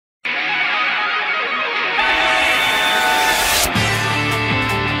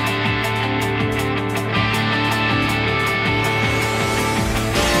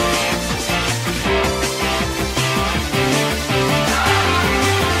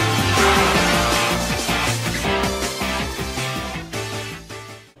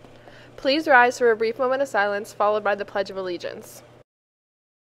Please rise for a brief moment of silence, followed by the Pledge of Allegiance.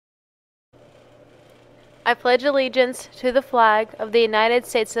 I pledge allegiance to the flag of the United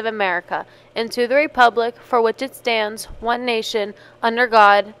States of America and to the republic for which it stands, one nation, under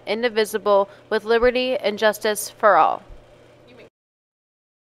God, indivisible, with liberty and justice for all.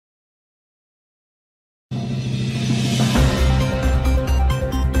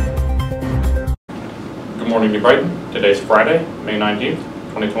 Good morning, New Brighton. Today's Friday, May 19th,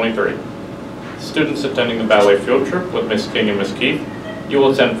 2023. Students attending the ballet field trip with Miss King and Miss Keith, you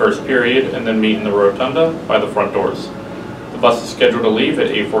will attend first period and then meet in the rotunda by the front doors. The bus is scheduled to leave at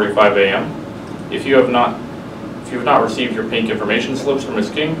 8:45 a.m. If you have not received your pink information slips from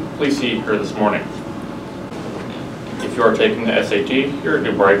Miss King, please see her this morning. If you are taking the SAT here at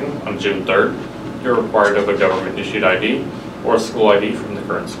New Brighton on June 3rd, you're required to have a government-issued ID or a school ID from the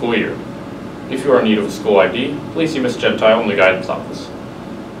current school year. If you are in need of a school ID, please see Ms. Gentile in the guidance office.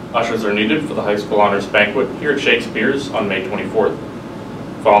 Ushers are needed for the high school honors banquet here at Shakespeare's on May 24th.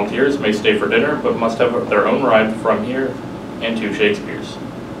 Volunteers may stay for dinner but must have their own ride from here and to Shakespeare's.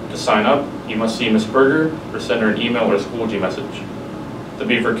 To sign up, you must see Ms. Berger or send her an email or Schoology message. The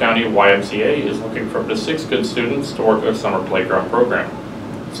Beaver County YMCA is looking for up to 6 good students to work a summer playground program.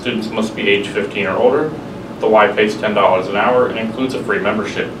 Students must be age 15 or older. The Y pays $10 an hour and includes a free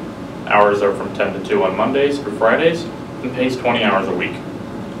membership. Hours are from 10 to 2 on Mondays through Fridays and pays 20 hours a week.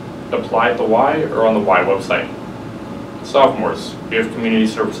 Apply at the Y or on the Y website. Sophomores, we have community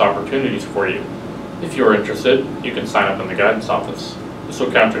service opportunities for you. If you are interested, you can sign up in the guidance office. This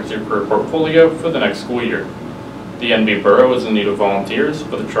will count towards your career portfolio for the next school year. The NB Borough is in need of volunteers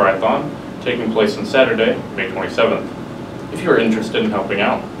for the triathlon taking place on Saturday, May 27th. If you are interested in helping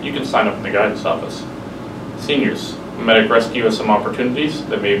out, you can sign up in the guidance office. Seniors, Medic Rescue has some opportunities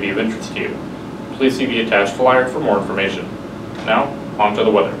that may be of interest to you. Please see the attached flyer for more information. Now, on to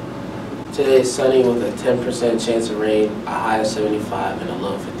the weather. Today is sunny with a 10% chance of rain, a high of 75 and a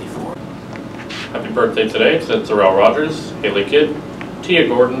low of 54. Happy birthday today to Zarell Rogers, Haley Kidd, Tia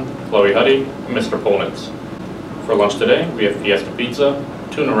Gordon, Chloe Huddy, and Mr. Polnitz. For lunch today, we have Fiesta Pizza,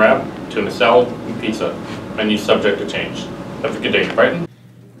 tuna wrap, tuna salad, and pizza. Menu subject to change. Have a good day, Brighton.